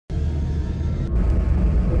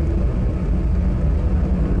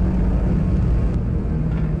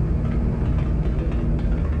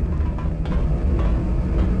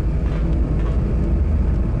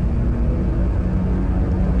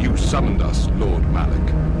Lord Malak.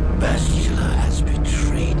 Bastila has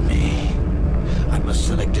betrayed me. I must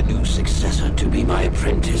select a new successor to be my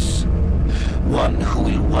apprentice. One who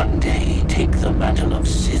will one day take the mantle of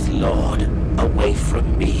Sith Lord away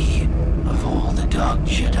from me. Of all the Dark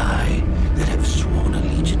Jedi that have sworn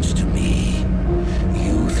allegiance to me,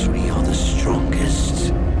 you three are the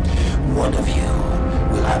strongest. One of you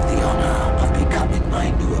will have the honor of becoming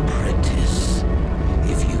my new apprentice,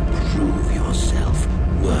 if you prove yourself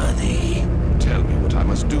worthy. Tell me what I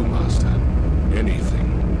must do, Master. Anything.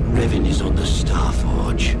 Revan is on the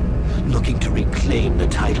Starforge, looking to reclaim the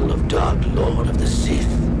title of Dark Lord of the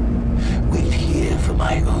Sith. Wait here for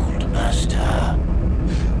my old master.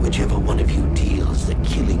 Whichever one of you deals the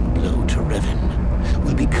killing blow to Revan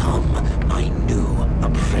will become my new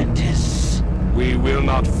apprentice. We will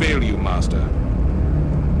not fail you, Master.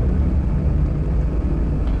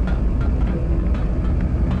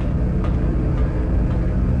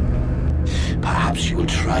 Perhaps you will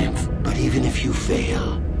triumph, but even if you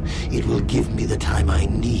fail, it will give me the time I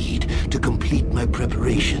need to complete my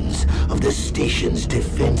preparations of the station's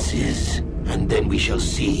defenses. And then we shall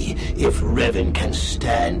see if Revan can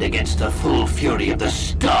stand against the full fury of the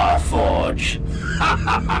Starforge.